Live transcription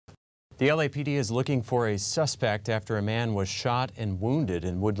The LAPD is looking for a suspect after a man was shot and wounded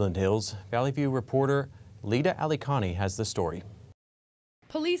in Woodland Hills. Valley View reporter Lida Alikhani has the story.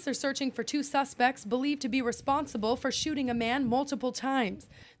 Police are searching for two suspects believed to be responsible for shooting a man multiple times.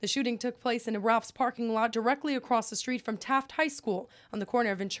 The shooting took place in a Ralph's parking lot directly across the street from Taft High School on the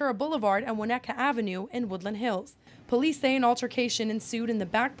corner of Ventura Boulevard and Winnetka Avenue in Woodland Hills. Police say an altercation ensued in the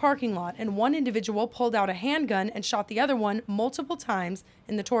back parking lot and one individual pulled out a handgun and shot the other one multiple times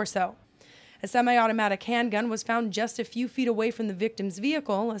in the torso. A semi-automatic handgun was found just a few feet away from the victim's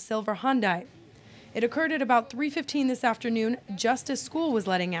vehicle, a silver Hyundai. It occurred at about 3:15 this afternoon, just as school was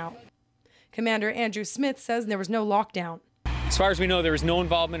letting out. Commander Andrew Smith says there was no lockdown. As far as we know, there was no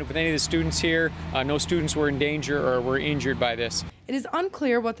involvement with any of the students here. No students were in danger or were injured by this. It is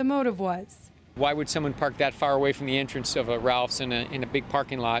unclear what the motive was. Why would someone park that far away from the entrance of a Ralph's in a big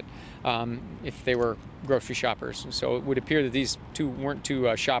parking lot if they were grocery shoppers? So it would appear that these two weren't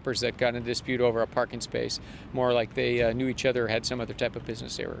two shoppers that got in a dispute over a parking space. More like they knew each other or had some other type of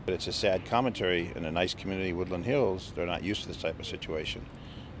business they were. But it's a sad commentary in a nice community, Woodland Hills. They're not used to this type of situation.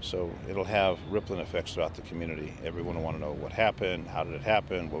 So it'll have rippling effects throughout the community. Everyone will want to know what happened, how did it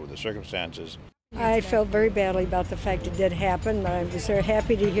happen, what were the circumstances. I felt very badly about the fact it did happen, but I'm just very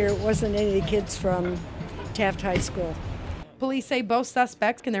happy to hear it wasn't any of the kids from Taft High School. Police say both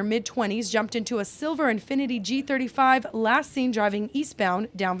suspects in their mid-20s jumped into a silver Infiniti G35 last seen driving eastbound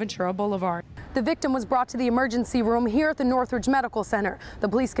down Ventura Boulevard. The victim was brought to the emergency room here at the Northridge Medical Center. The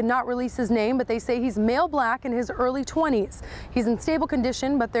police cannot release his name, but they say he's male black in his early 20s. He's in stable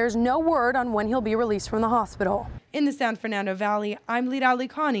condition, but there's no word on when he'll be released from the hospital. In the San Fernando Valley, I'm Lida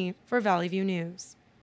Alikhani for Valley View News.